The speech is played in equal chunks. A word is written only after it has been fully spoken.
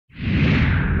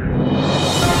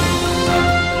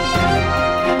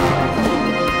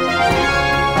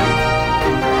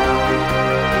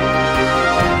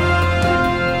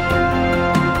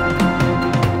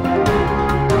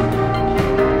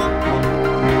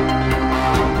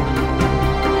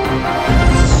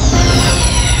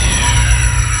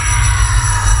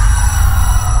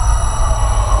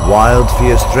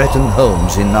Wildfires threaten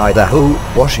homes in Idaho,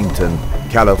 Washington,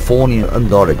 California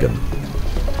and Oregon.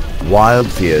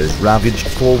 Wildfires ravaged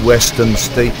 4 western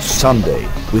states Sunday,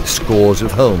 with scores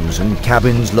of homes and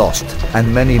cabins lost,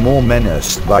 and many more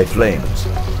menaced by flames.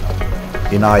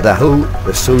 In Idaho,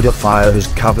 the soda fire has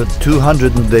covered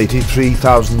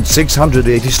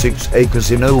 283,686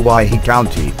 acres in Owyhee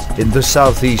County, in the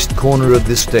southeast corner of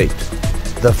the state.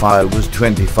 The fire was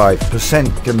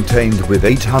 25% contained, with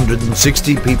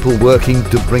 860 people working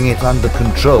to bring it under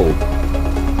control.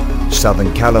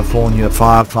 Southern California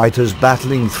firefighters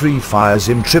battling 3 fires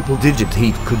in triple-digit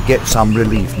heat could get some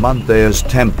relief Monday, as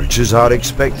temperatures are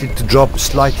expected to drop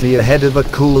slightly ahead of a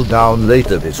cool down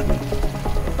later this week.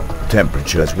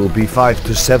 Temperatures will be 5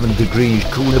 to 7 degrees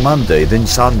cooler Monday than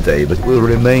Sunday, but will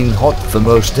remain hot for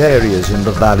most areas in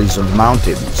the valleys and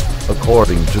mountains,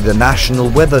 according to the National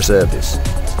Weather Service.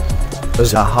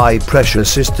 As a high-pressure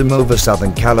system over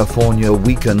Southern California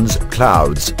weakens,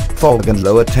 clouds, fog and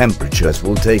lower temperatures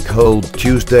will take hold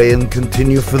Tuesday and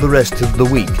continue for the rest of the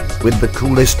week, with the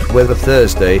coolest weather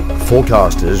Thursday,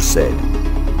 forecasters said.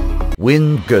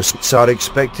 Wind gusts are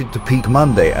expected to peak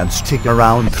Monday and stick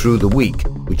around through the week,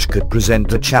 which could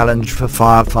present a challenge for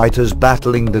firefighters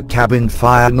battling the cabin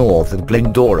fire north of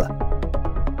Glendora.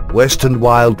 Western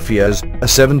wildfires, a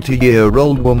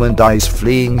 70-year-old woman dies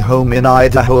fleeing home in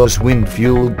Idaho as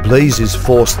wind-fueled blazes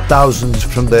forced thousands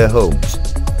from their homes.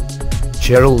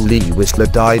 Cheryl Lee Whistler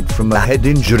died from a head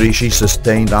injury she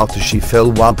sustained after she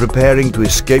fell while preparing to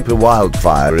escape a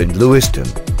wildfire in Lewiston.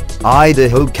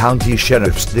 Idaho County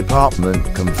Sheriff's Department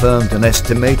confirmed an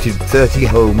estimated 30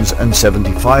 homes and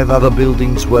 75 other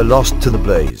buildings were lost to the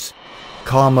blaze.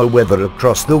 Calmer weather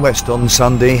across the west on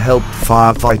Sunday helped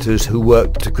firefighters who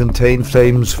worked to contain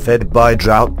flames fed by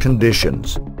drought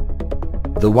conditions.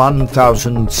 The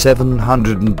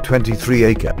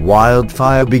 1,723-acre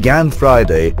wildfire began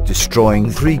Friday, destroying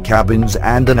 3 cabins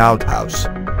and an outhouse.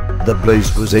 The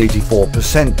blaze was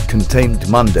 84% contained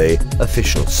Monday,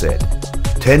 officials said.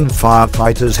 10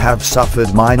 firefighters have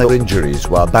suffered minor injuries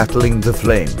while battling the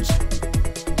flames.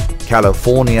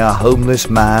 California homeless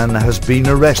man has been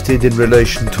arrested in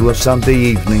relation to a Sunday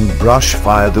evening brush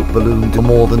fire that ballooned to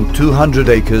more than 200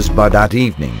 acres by that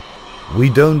evening. "We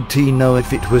don't know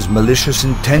if it was malicious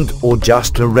intent or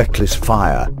just a reckless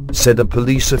fire," said a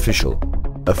police official.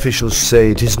 Officials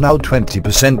say it is now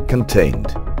 20%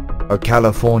 contained. A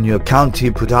California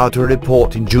county put out a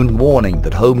report in June warning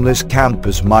that homeless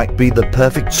campers might be the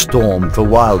perfect storm for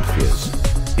wildfires.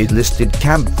 It listed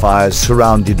campfires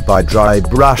surrounded by dry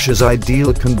brush as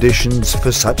ideal conditions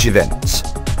for such events.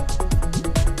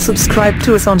 Subscribe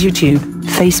to us on YouTube,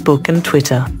 Facebook and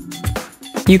Twitter.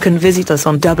 You can visit us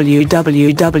on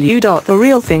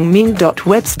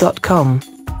www.therealthingme.webs.com.